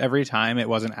 because almost every time it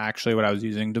wasn't actually what I was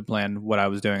using to plan what I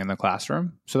was doing in the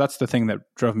classroom. So that's the thing that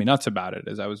drove me nuts about it,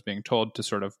 is I was being told to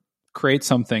sort of create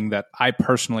something that I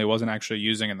personally wasn't actually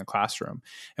using in the classroom.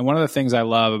 And one of the things I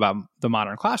love about the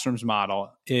modern classrooms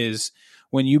model is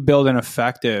when you build an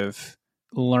effective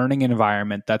learning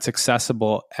environment that's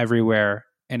accessible everywhere,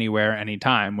 anywhere,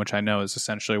 anytime, which I know is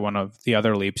essentially one of the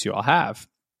other leaps you all have.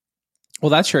 Well,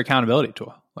 that's your accountability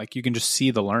tool. You can just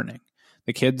see the learning.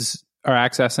 The kids are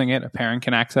accessing it, a parent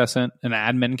can access it, an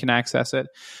admin can access it.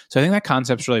 So I think that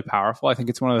concept's really powerful. I think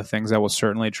it's one of the things that will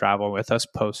certainly travel with us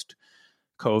post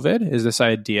COVID, is this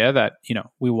idea that,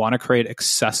 we want to create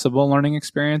accessible learning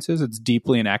experiences. It's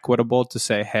deeply inequitable to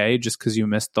say, hey, just because you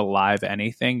missed the live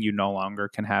anything, you no longer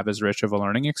can have as rich of a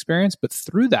learning experience. But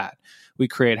through that, we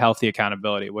create healthy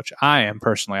accountability, which I am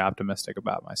personally optimistic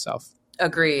about myself.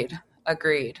 Agreed.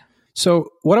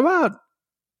 So what about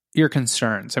your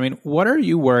concerns? I mean, what are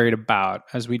you worried about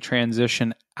as we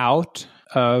transition out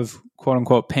of quote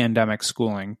unquote pandemic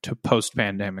schooling to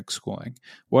post-pandemic schooling?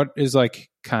 What is I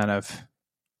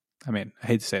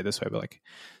hate to say it this way, but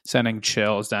sending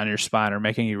chills down your spine or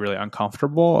making you really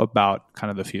uncomfortable about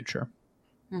kind of the future?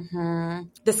 Mm-hmm.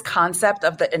 This concept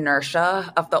of the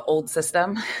inertia of the old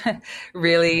system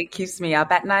really keeps me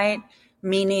up at night,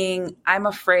 meaning I'm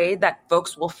afraid that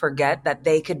folks will forget that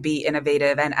they could be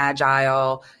innovative and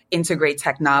agile, integrate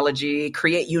technology,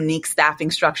 create unique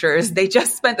staffing structures. They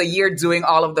just spent a year doing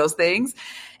all of those things.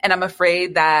 And I'm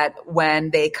afraid that when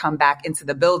they come back into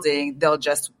the building, they'll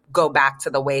just go back to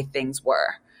the way things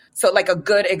were. So a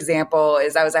good example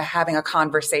is I was having a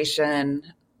conversation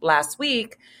last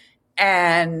week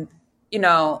and,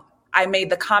 I made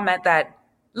the comment that,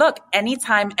 look,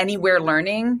 anytime, anywhere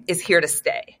learning is here to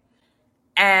stay.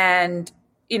 And,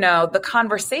 the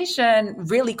conversation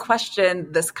really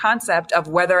questioned this concept of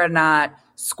whether or not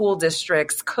school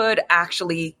districts could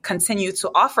actually continue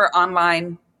to offer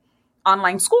online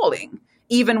schooling,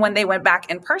 even when they went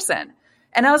back in person.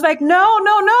 And I was like, no,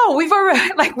 we've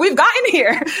gotten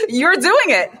here. You're doing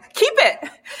it. Keep it.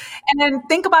 And then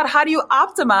think about, how do you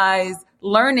optimize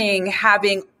learning,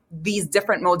 having these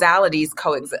different modalities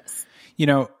coexist?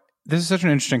 This is such an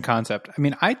interesting concept. I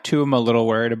mean, I too am a little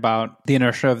worried about the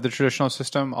inertia of the traditional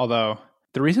system, although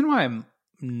the reason why I'm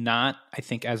not, I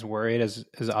think, as worried as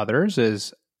others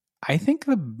is I think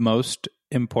the most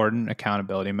important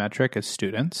accountability metric is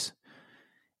students.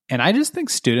 And I just think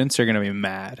students are going to be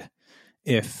mad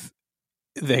if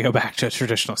they go back to a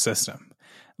traditional system.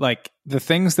 The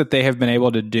things that they have been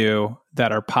able to do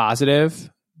that are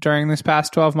positive during this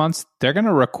past 12 months, they're going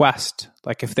to request.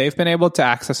 If they've been able to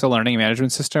access a learning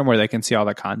management system where they can see all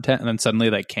the content and then suddenly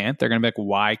they can't, they're going to be like,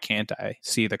 why can't I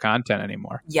see the content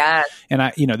anymore? Yes.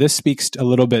 And this speaks a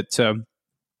little bit to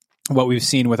what we've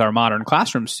seen with our modern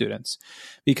classroom students.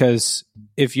 Because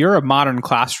if you're a modern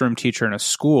classroom teacher in a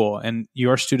school and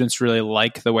your students really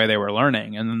like the way they were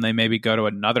learning, and then they maybe go to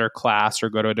another class or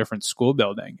go to a different school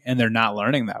building and they're not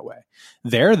learning that way,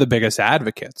 they're the biggest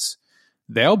advocates.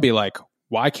 They'll be like,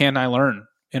 why can't I learn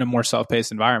in a more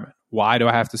self-paced environment? Why do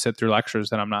I have to sit through lectures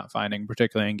that I'm not finding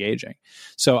particularly engaging?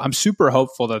 So I'm super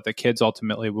hopeful that the kids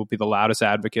ultimately will be the loudest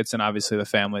advocates, and obviously the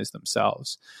families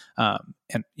themselves.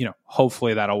 And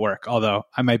hopefully that'll work. Although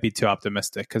I might be too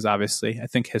optimistic, because obviously I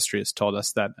think history has told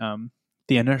us that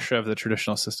the inertia of the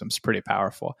traditional system is pretty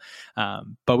powerful.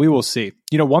 But we will see.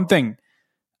 One thing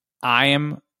I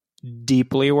am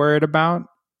deeply worried about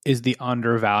is the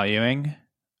undervaluing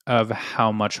of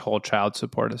how much whole child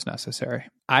support is necessary.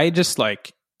 I just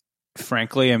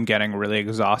frankly, I'm getting really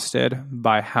exhausted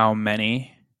by how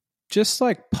many just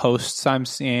posts I'm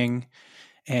seeing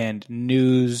and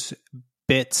news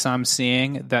bits I'm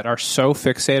seeing that are so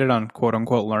fixated on quote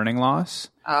unquote learning loss.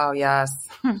 Oh, yes.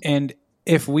 And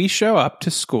if we show up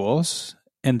to schools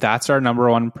and that's our number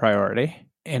one priority,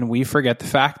 and we forget the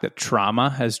fact that trauma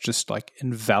has just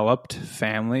enveloped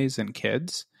families and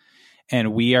kids,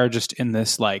 and we are just in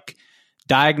this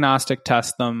diagnostic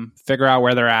test them, figure out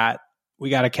where they're at, we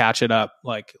got to catch it up.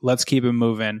 Let's keep it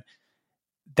moving.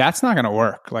 That's not going to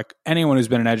work. Anyone who's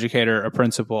been an educator, a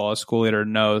principal, a school leader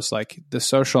knows the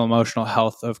social emotional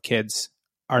health of kids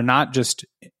are not just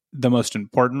the most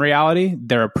important reality.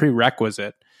 They're a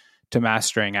prerequisite to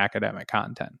mastering academic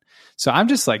content. So I'm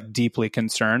just deeply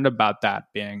concerned about that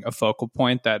being a focal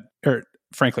point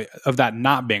frankly, of that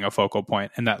not being a focal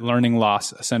point, and that learning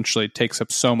loss essentially takes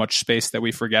up so much space that we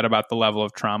forget about the level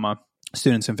of trauma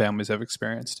students and families have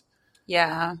experienced.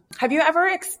 Yeah. Have you ever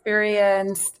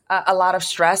experienced a lot of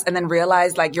stress and then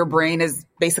realized your brain is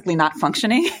basically not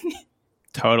functioning?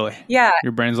 Totally. Yeah.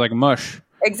 Your brain's like mush.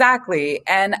 Exactly.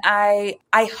 And I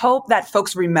hope that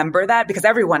folks remember that, because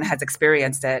everyone has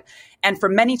experienced it. And for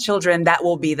many children, that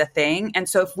will be the thing. And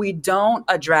so if we don't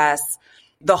address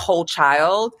the whole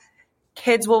child,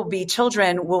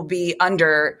 children will be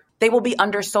under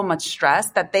so much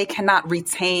stress that they cannot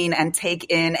retain and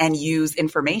take in and use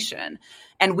information.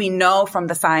 And we know from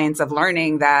the science of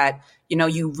learning that,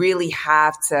 you really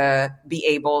have to be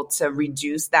able to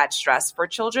reduce that stress for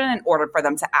children in order for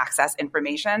them to access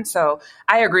information. So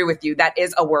I agree with you. That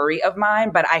is a worry of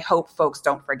mine, but I hope folks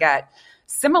don't forget.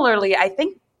 Similarly, I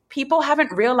think people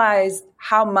haven't realized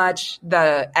how much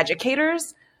the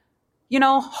educators,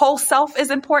 whole self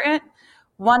is important.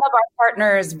 One of our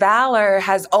partners, Valor,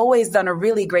 has always done a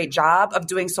really great job of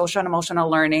doing social and emotional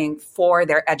learning for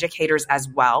their educators as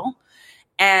well.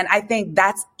 And I think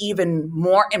that's even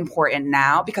more important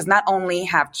now because not only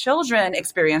have children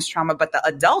experience trauma, but the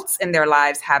adults in their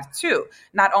lives have too,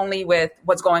 not only with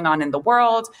what's going on in the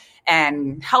world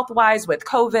and health-wise with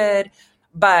COVID,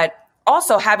 but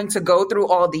also having to go through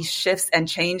all these shifts and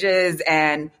changes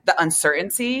and the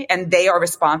uncertainty, and they are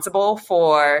responsible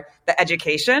for the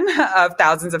education of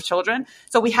thousands of children.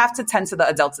 So we have to tend to the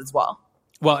adults as well.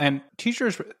 Well, and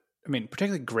teachers, I mean,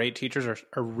 particularly great teachers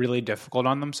are really difficult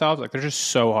on themselves. Like they're just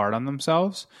so hard on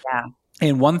themselves. Yeah.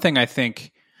 And one thing I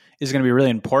think is going to be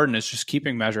really important is just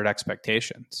keeping measured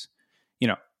expectations.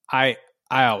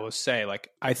 I always say, like,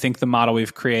 I think the model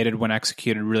we've created when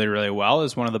executed really, really well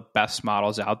is one of the best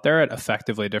models out there at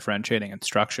effectively differentiating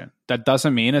instruction. That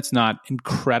doesn't mean it's not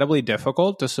incredibly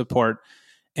difficult to support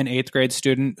an 8th grade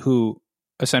student who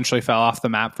essentially fell off the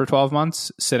map for 12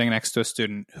 months sitting next to a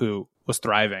student who was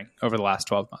thriving over the last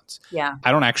 12 months. Yeah.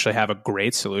 I don't actually have a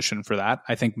great solution for that.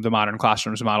 I think the modern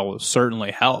classrooms model will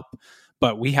certainly help,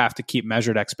 but we have to keep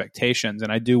measured expectations.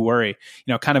 And I do worry,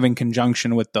 kind of in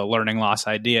conjunction with the learning loss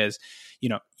ideas,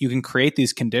 you can create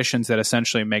these conditions that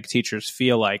essentially make teachers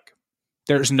feel like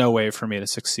there's no way for me to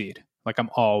succeed. Like I'm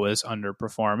always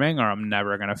underperforming or I'm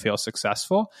never going to feel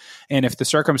successful. And if the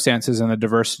circumstances and the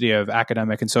diversity of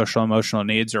academic and social emotional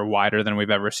needs are wider than we've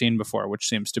ever seen before, which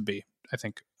seems to be, I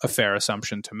think, a fair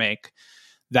assumption to make,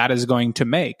 that is going to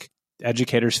make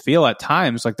educators feel at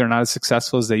times like they're not as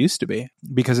successful as they used to be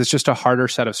because it's just a harder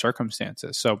set of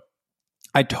circumstances. So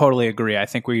I totally agree. I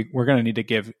think we're going to need to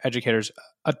give educators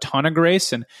a ton of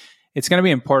grace, and it's going to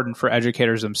be important for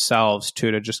educators themselves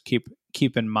too to just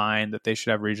keep in mind that they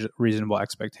should have reasonable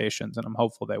expectations, and I'm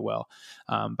hopeful they will.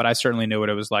 But I certainly knew what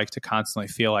it was like to constantly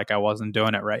feel like I wasn't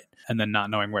doing it right, and then not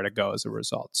knowing where to go as a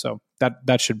result. So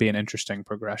that should be an interesting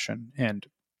progression, and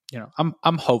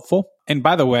I'm hopeful. And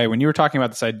by the way, when you were talking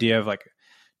about this idea of like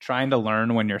trying to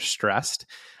learn when you're stressed,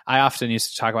 I often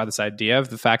used to talk about this idea of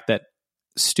the fact that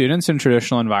students in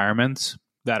traditional environments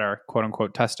that are quote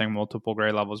unquote testing multiple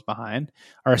grade levels behind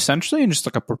are essentially in just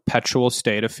like a perpetual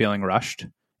state of feeling rushed.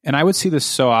 And I would see this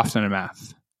so often in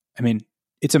math. I mean,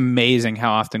 it's amazing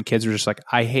how often kids are just like,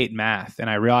 I hate math. And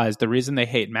I realized the reason they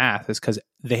hate math is because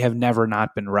they have never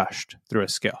not been rushed through a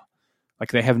skill.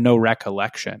 Like they have no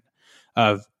recollection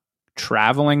of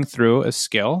traveling through a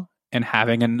skill and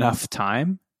having enough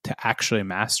time to actually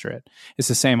master it. It's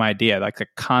the same idea, like the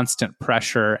constant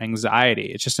pressure,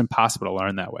 anxiety. It's just impossible to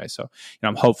learn that way. So,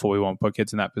 I'm hopeful we won't put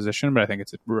kids in that position, but I think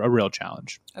it's a real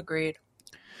challenge. Agreed.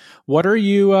 What are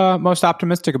you most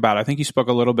optimistic about? I think you spoke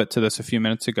a little bit to this a few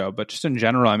minutes ago, but just in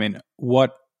general, I mean,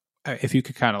 what, if you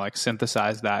could kind of like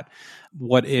synthesize that,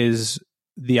 what is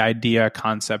the idea,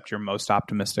 concept you're most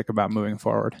optimistic about moving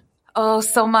forward? Oh,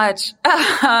 so much.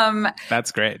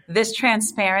 That's great. This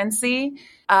transparency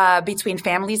between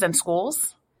families and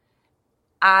schools.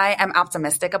 I am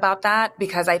optimistic about that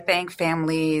because I think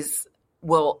families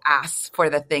will ask for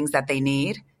the things that they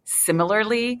need.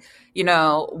 Similarly,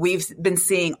 we've been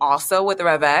seeing also with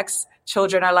RevX,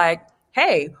 children are like,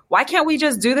 hey, why can't we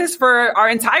just do this for our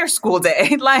entire school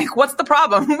day? Like, what's the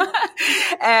problem?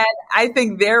 And I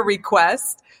think their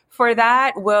request for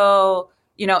that will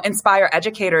inspire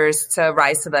educators to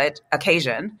rise to the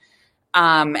occasion,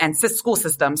 and school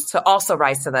systems to also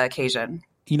rise to the occasion.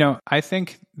 I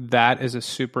think that is a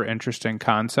super interesting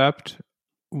concept.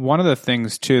 One of the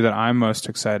things, too, that I'm most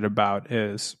excited about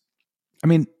is, I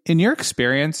mean, in your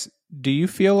experience, do you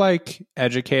feel like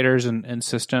educators and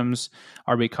systems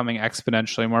are becoming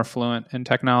exponentially more fluent in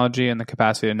technology and the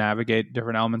capacity to navigate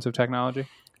different elements of technology?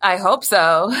 I hope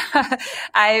so.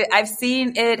 I've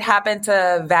seen it happen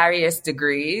to various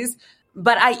degrees,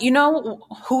 but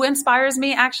who inspires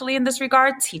me actually in this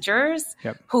regard? Teachers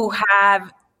who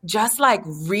have just like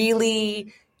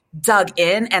really dug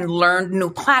in and learned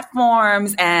new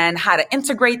platforms and how to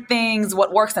integrate things,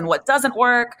 what works and what doesn't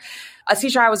work. A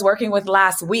teacher I was working with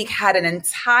last week had an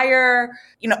entire,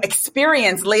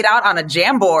 experience laid out on a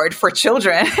Jamboard for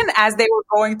children as they were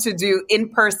going to do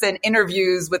in-person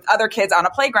interviews with other kids on a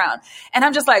playground. And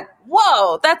I'm just like,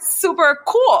 whoa, that's super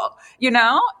cool,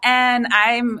 and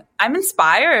I'm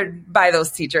inspired by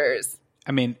those teachers.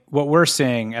 I mean, what we're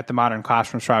seeing at the Modern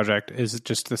Classrooms Project is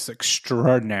just this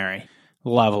extraordinary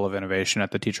level of innovation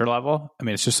at the teacher level. I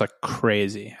mean, it's just like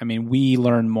crazy. I mean, we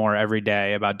learn more every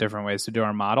day about different ways to do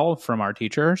our model from our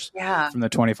teachers, from the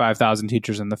 25,000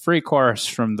 teachers in the free course,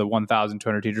 from the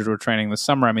 1,200 teachers we're training this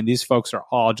summer. I mean, these folks are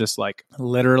all just like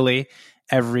literally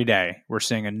every day we're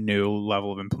seeing a new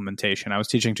level of implementation. I was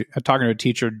talking to a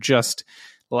teacher just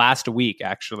last week,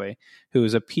 actually, who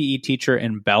is a PE teacher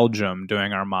in Belgium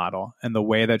doing our model, and the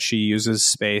way that she uses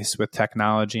space with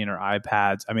technology and her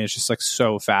iPads. I mean, it's just like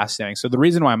so fascinating. So the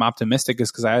reason why I'm optimistic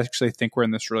is because I actually think we're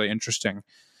in this really interesting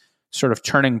sort of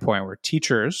turning point where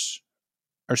teachers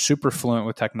are super fluent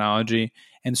with technology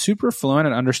and super fluent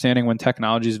in understanding when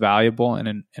technology is valuable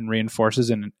and reinforces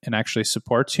and actually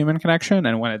supports human connection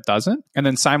and when it doesn't. And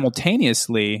then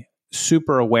simultaneously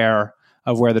super aware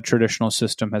of where the traditional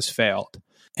system has failed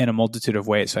in a multitude of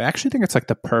ways. So I actually think it's like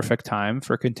the perfect time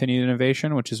for continued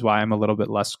innovation, which is why I'm a little bit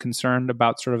less concerned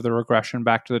about sort of the regression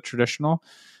back to the traditional.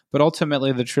 But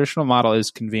ultimately, the traditional model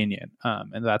is convenient.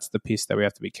 And that's the piece that we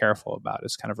have to be careful about,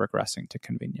 is kind of regressing to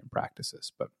convenient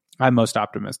practices. But I'm most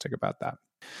optimistic about that.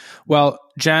 Well,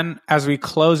 Jen, as we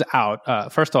close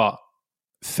out, first of all,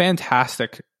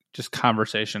 fantastic just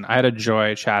conversation. I had a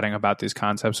joy chatting about these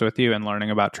concepts with you and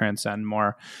learning about Transcend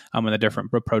more and the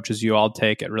different approaches you all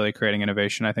take at really creating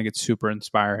innovation. I think it's super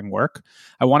inspiring work.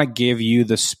 I want to give you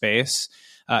the space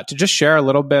to just share a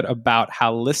little bit about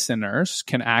how listeners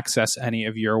can access any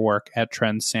of your work at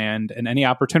Transcend and any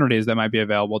opportunities that might be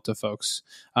available to folks.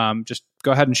 Just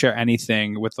go ahead and share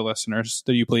anything with the listeners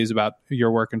that you please about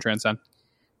your work in Transcend.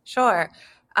 Sure.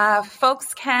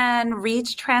 Folks can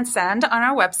reach Transcend on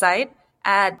our website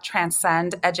at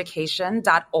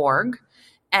transcendeducation.org.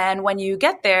 And when you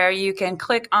get there, you can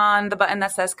click on the button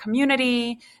that says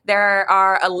Community. There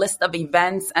are a list of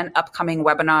events and upcoming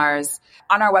webinars.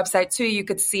 On our website, too, you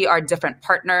could see our different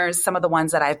partners, some of the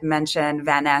ones that I've mentioned: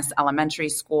 Van Ness Elementary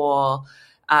School,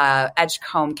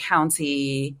 Edgecombe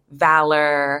County,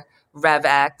 Valor,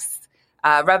 RevX.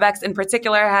 RevX in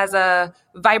particular has a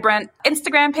vibrant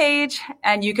Instagram page,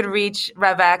 and you can reach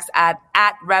RevX at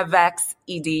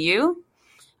RevXEDU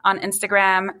on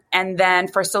Instagram. And then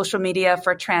for social media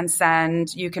for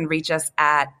Transcend, you can reach us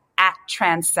at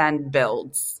Transcend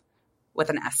Builds with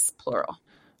an S, plural.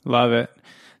 Love it.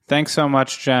 Thanks so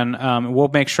much, Jen. We'll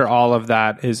make sure all of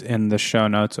that is in the show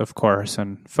notes, of course.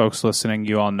 And folks listening,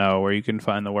 you all know where you can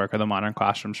find the work of the Modern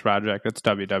Classrooms Project. It's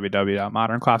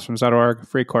www.modernclassrooms.org,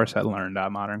 free course at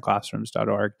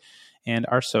learn.modernclassrooms.org. And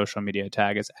our social media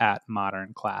tag is at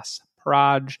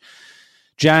modernclassproj.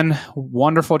 Jen,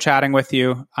 wonderful chatting with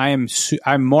you. I'm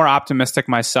more optimistic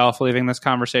myself leaving this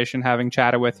conversation, having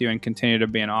chatted with you, and continue to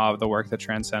be in awe of the work that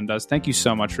Transcend does. Thank you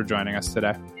so much for joining us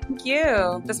today. Thank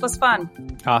you. This was fun.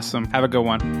 Awesome. Have a good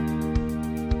one.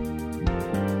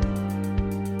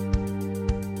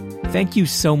 Thank you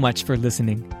so much for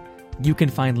listening. You can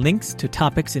find links to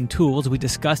topics and tools we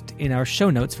discussed in our show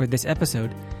notes for this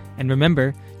episode. And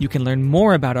remember, you can learn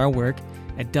more about our work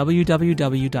at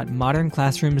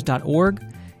www.modernclassrooms.org,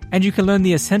 and you can learn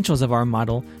the essentials of our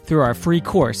model through our free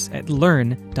course at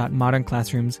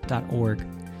learn.modernclassrooms.org.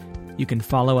 You can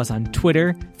follow us on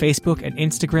Twitter, Facebook, and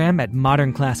Instagram at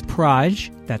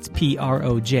modernclassproj, that's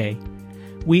Proj.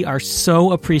 We are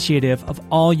so appreciative of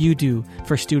all you do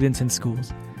for students and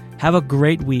schools. Have a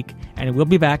great week, and we'll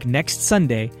be back next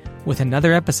Sunday with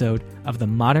another episode of the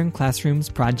Modern Classrooms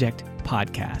Project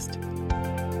podcast.